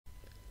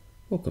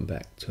Welcome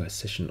back to our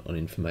session on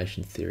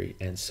information theory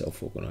and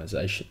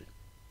self-organization.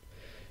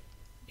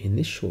 In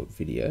this short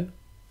video,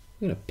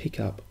 we're going to pick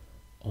up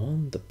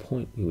on the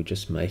point we were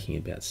just making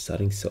about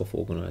studying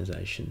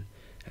self-organization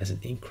as an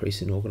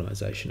increase in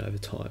organization over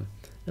time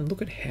and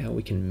look at how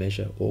we can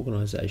measure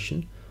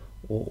organization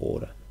or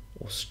order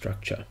or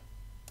structure.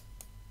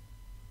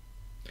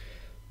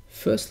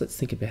 First, let's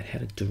think about how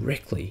to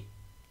directly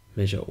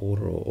measure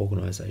order or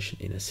organization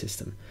in a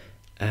system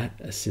at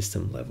a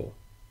system level.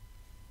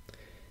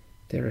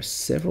 There are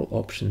several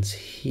options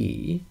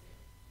here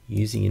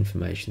using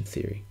information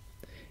theory.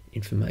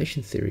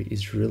 Information theory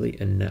is really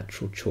a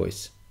natural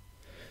choice,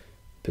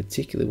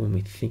 particularly when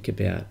we think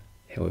about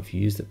how we've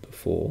used it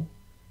before,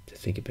 to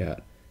think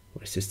about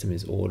when a system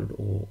is ordered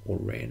or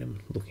random,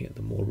 looking at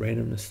the more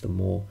randomness, the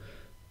more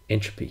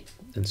entropy,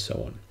 and so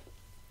on.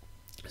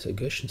 So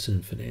Gershenson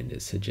and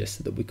Fernandez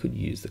suggested that we could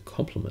use the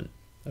complement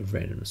of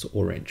randomness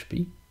or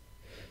entropy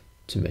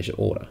to measure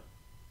order.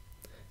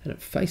 And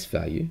at face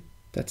value,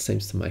 that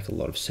seems to make a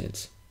lot of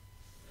sense.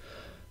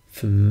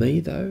 For me,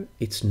 though,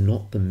 it's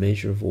not the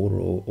measure of order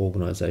or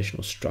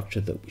organizational structure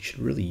that we should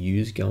really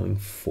use going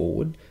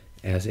forward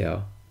as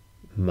our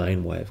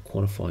main way of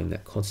quantifying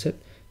that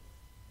concept,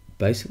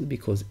 basically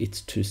because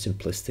it's too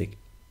simplistic.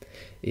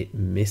 It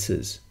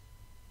misses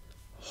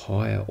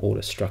higher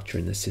order structure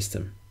in the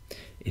system.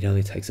 It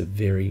only takes a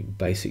very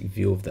basic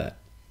view of that.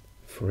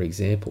 For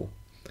example,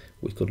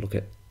 we could look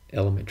at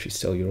elementary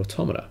cellular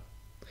automata.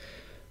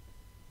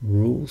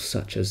 Rules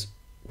such as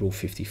Rule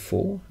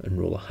 54 and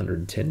Rule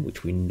 110,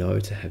 which we know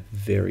to have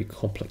very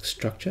complex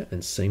structure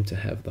and seem to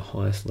have the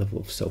highest level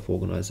of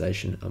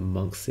self-organization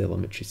amongst the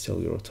elementary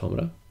cellular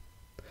automata,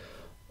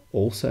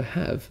 also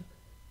have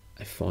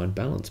a fine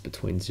balance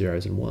between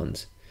zeros and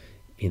ones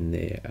in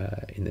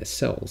their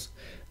cells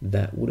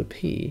that would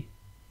appear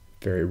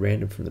very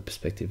random from the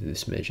perspective of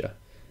this measure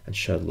and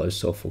show low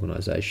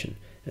self-organization.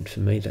 And for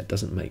me, that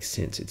doesn't make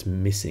sense. It's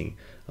missing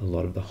a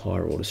lot of the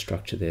higher order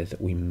structure there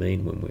that we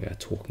mean when we are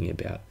talking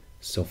about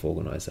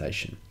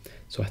self-organization.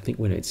 So I think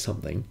we need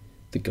something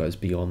that goes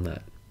beyond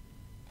that.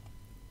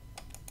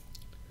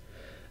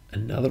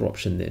 Another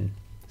option then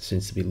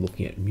seems to be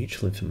looking at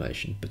mutual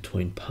information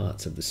between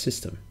parts of the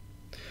system.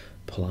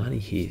 Polanyi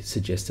here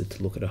suggested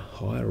to look at a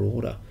higher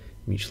order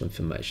mutual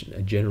information,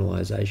 a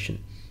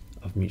generalization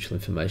of mutual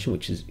information,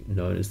 which is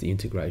known as the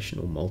integration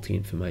or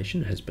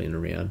multi-information, has been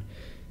around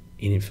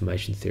in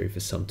information theory for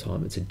some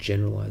time. It's a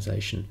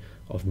generalization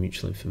of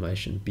mutual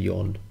information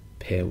beyond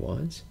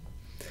pairwise.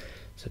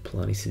 So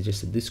Polanyi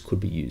suggested this could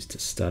be used to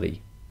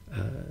study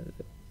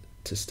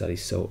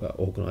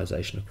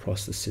organization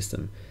across the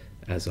system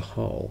as a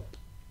whole.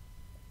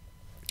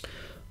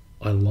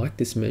 I like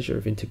this measure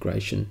of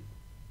integration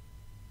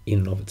in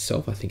and of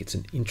itself. I think it's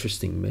an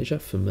interesting measure.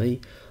 For me,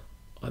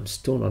 I'm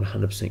still not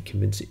 100%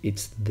 convinced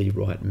it's the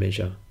right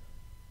measure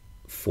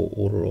for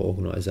order or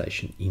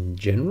organization in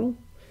general,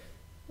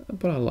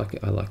 but I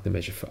like the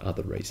measure for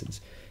other reasons.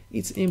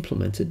 It's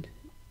implemented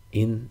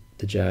in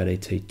the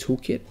JRDT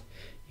toolkit.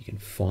 You can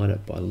find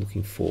it by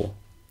looking for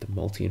the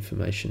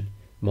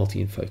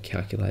multi-info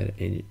calculator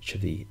and each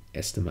of the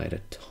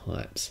estimator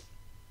types.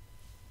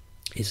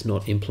 It's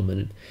not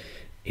implemented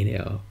in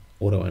our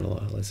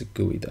AutoAnalyzer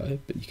GUI though,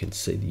 but you can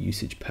see the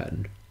usage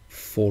pattern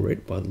for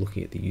it by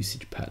looking at the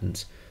usage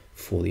patterns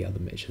for the other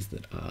measures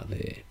that are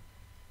there.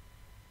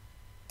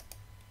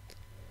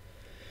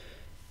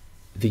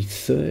 The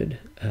third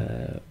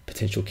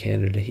potential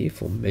candidate here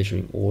for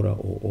measuring order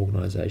or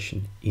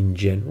organization in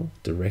general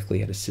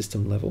directly at a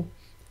system level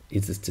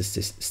is the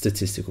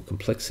statistical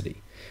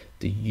complexity.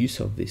 The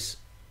use of this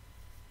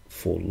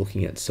for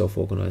looking at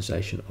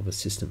self-organization of a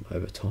system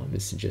over time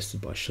is suggested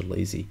by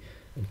Shaleesi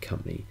and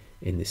company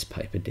in this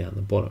paper down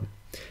the bottom.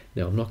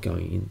 Now, I'm not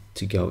going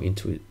to go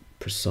into it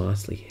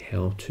precisely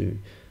how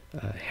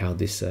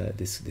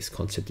this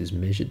concept is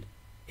measured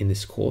in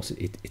this course.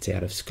 It's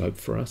out of scope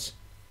for us.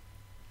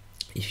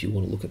 If you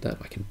want to look at that,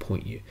 I can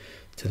point you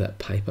to that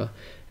paper,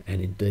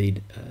 and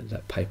indeed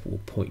that paper will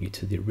point you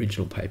to the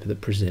original paper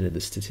that presented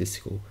the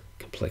statistical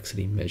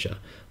complexity measure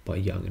by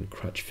Young and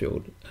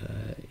Crutchfield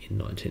in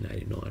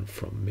 1989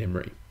 from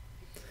memory.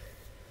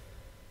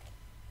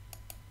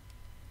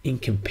 In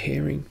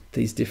comparing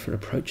these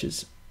different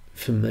approaches,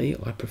 for me,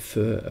 I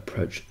prefer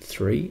approach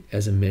 3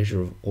 as a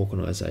measure of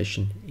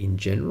organization in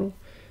general.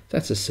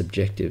 That's a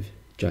subjective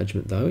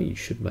judgment though. You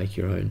should make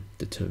your own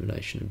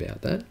determination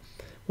about that.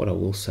 What I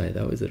will say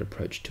though is that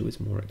approach 2 is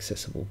more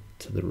accessible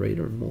to the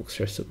reader and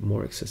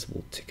more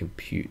accessible to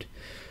compute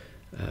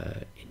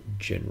in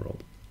general.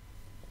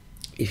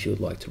 If you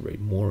would like to read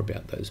more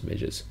about those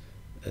measures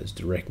as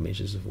direct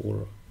measures of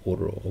order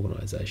or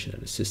organization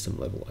at a system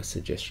level, I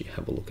suggest you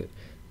have a look at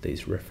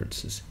these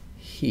references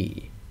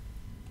here.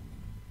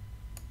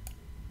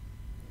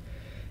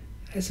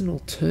 As an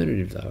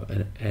alternative though,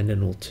 and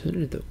an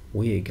alternative that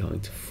we are going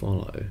to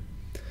follow,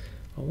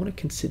 I want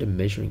to consider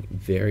measuring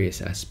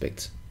various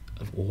aspects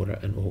of order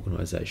and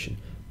organization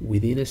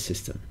within a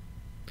system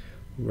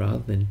rather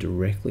than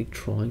directly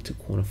trying to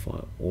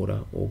quantify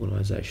order,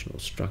 organization, or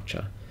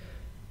structure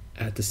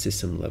at the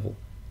system level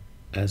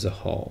as a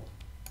whole.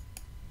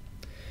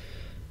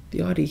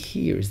 The idea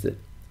here is that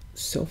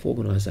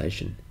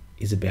self-organisation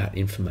is about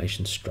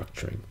information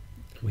structuring.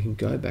 We can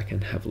go back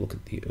and have a look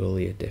at the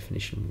earlier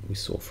definition we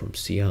saw from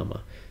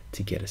Siyama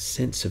to get a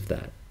sense of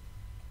that.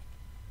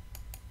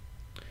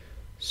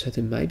 So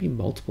there may be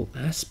multiple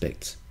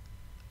aspects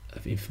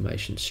of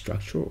information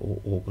structure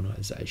or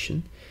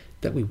organisation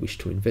that we wish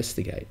to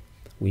investigate.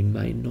 We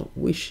may not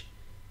wish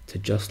to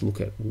just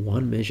look at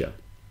one measure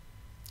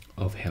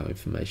of how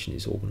information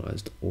is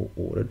organised or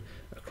ordered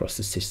across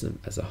the system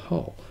as a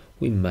whole.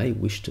 We may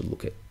wish to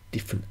look at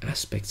different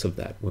aspects of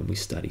that when we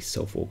study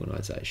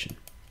self-organisation.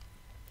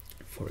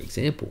 For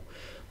example,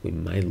 we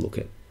may look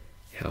at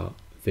how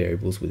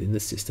variables within the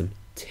system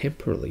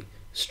temporally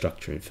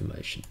structure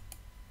information.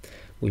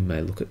 We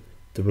may look at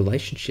the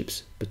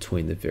relationships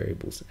between the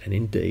variables, and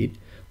indeed,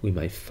 we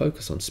may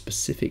focus on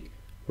specific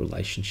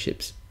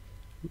relationships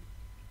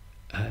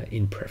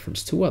in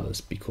preference to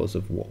others because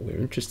of what we're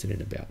interested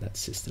in about that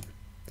system.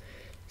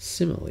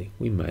 Similarly,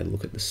 we may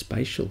look at the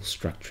spatial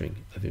structuring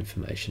of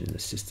information in the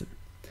system.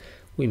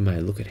 We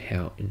may look at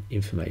how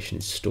information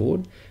is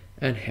stored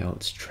and how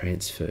it's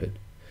transferred.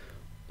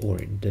 Or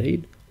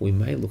indeed, we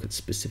may look at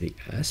specific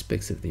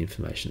aspects of the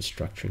information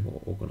structuring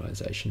or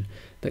organisation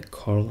that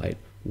correlate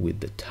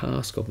with the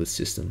task of the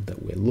system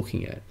that we're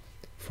looking at.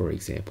 For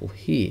example,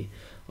 here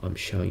I'm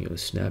showing you a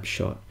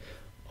snapshot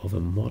of a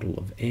model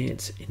of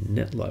ants in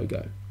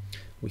NetLogo.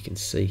 We can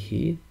see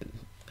here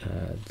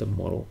that the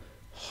model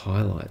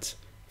highlights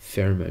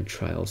pheromone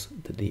trails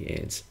that the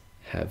ants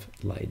have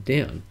laid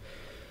down.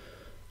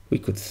 We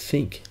could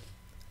think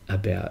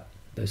about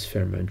those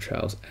pheromone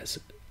trails as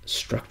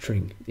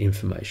structuring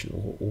information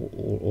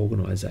or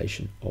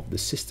organisation of the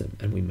system,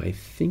 and we may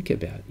think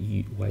about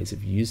ways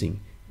of using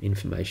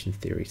information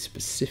theory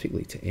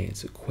specifically to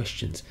answer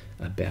questions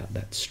about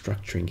that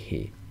structuring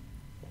here.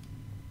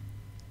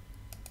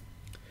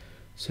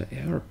 So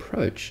our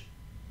approach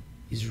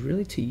is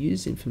really to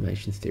use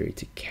information theory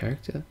to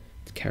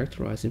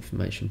characterize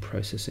information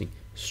processing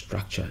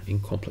structure in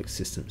complex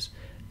systems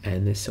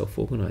and their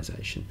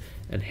self-organisation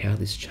and how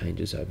this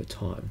changes over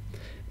time.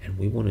 And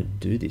we want to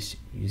do this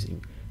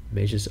using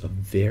measures of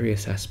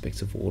various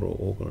aspects of order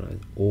or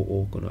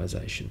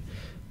organisation,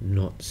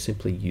 not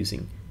simply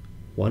using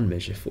one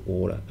measure for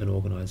order and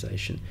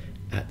organisation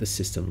at the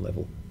system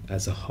level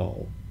as a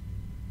whole.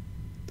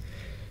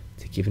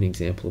 To give an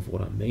example of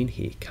what I mean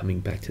here, coming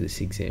back to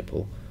this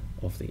example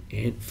of the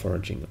ant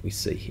foraging that we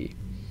see here,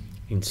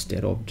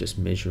 instead of just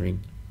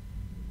measuring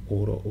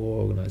order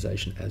or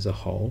organisation as a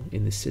whole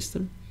in this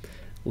system,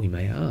 we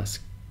may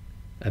ask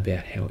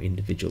about how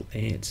individual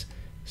ants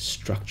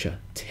structure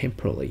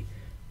temporally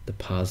the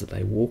paths that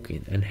they walk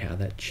in and how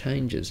that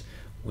changes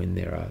when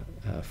there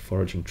are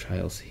foraging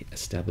trails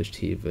established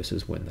here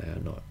versus when they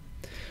are not.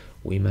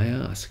 We may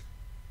ask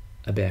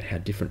about how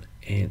different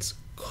ants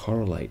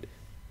correlate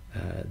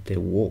their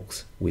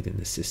walks within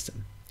the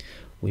system.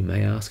 We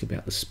may ask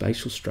about the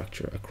spatial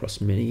structure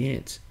across many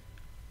ants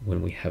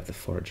when we have the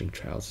foraging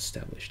trails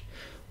established.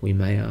 We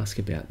may ask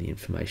about the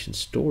information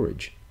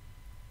storage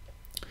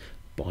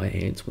by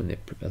ants when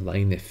they're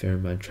laying their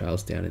pheromone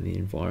trails down in the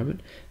environment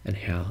and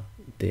how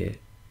their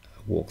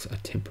walks are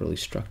temporally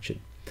structured.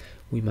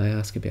 We may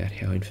ask about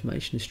how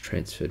information is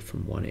transferred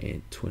from one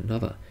ant to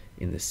another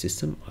in the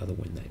system, either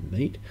when they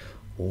meet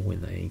or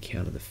when they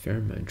encounter the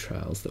pheromone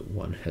trails that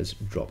one has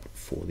dropped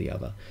for the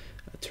other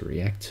to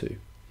react to.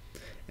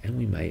 And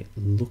we may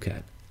look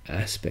at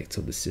aspects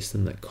of the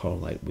system that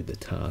correlate with the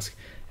task,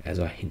 as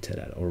I hinted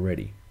at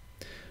already.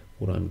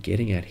 What I'm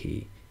getting at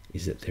here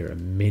is that there are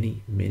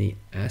many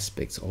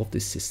aspects of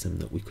this system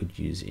that we could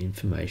use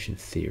information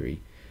theory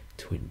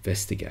to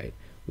investigate.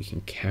 We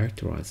can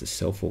characterize the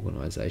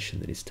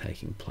self-organization that is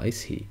taking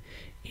place here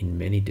in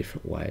many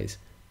different ways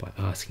by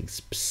asking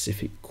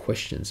specific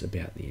questions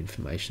about the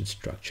information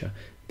structure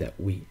that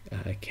we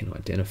can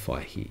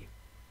identify here.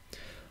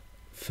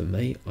 For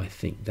me, I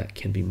think that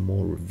can be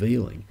more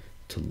revealing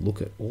to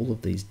look at all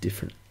of these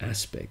different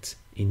aspects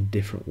in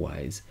different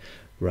ways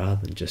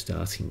rather than just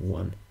asking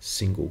one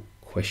single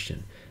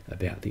question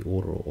about the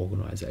order or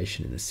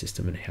organization in the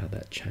system and how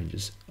that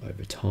changes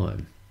over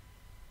time.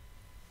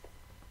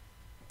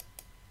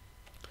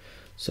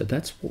 So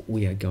that's what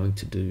we are going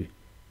to do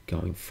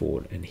going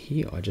forward. And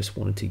here I just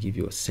wanted to give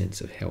you a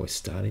sense of how we're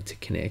starting to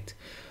connect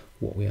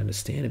what we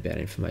understand about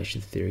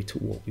information theory to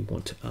what we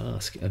want to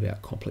ask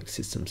about complex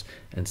systems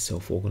and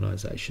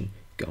self-organization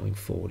going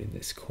forward in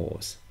this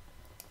course.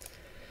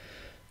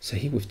 So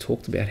here we've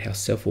talked about how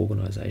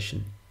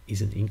self-organization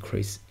is an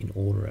increase in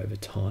order over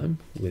time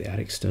without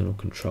external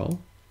control.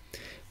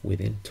 We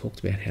then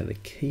talked about how the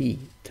key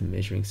to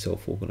measuring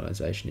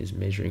self-organization is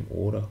measuring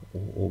order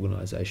or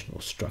organization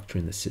or structure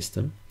in the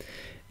system.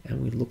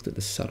 And we looked at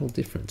the subtle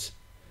difference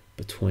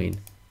between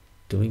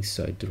doing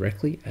so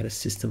directly at a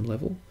system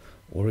level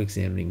or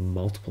examining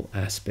multiple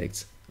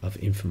aspects of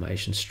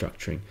information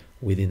structuring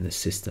within the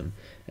system,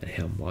 and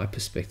how my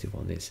perspective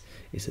on this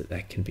is that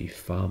that can be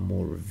far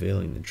more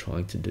revealing than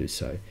trying to do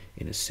so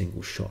in a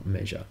single shot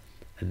measure.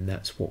 And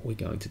that's what we're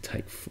going to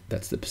take,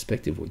 that's the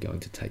perspective we're going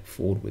to take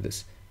forward with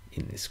us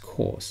in this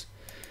course.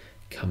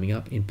 Coming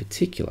up in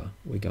particular,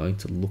 we're going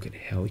to look at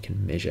how we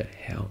can measure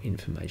how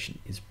information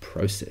is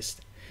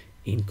processed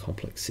in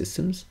complex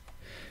systems,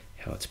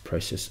 how it's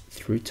processed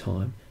through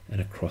time and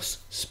across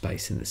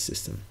space in the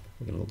system.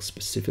 We're going to look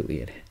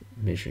specifically at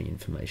measuring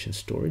information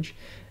storage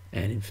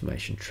and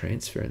information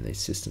transfer in these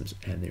systems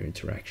and their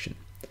interaction.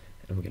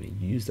 And we're going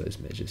to use those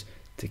measures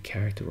to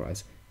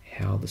characterize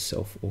how the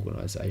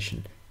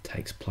self-organization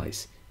takes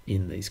place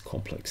in these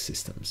complex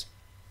systems.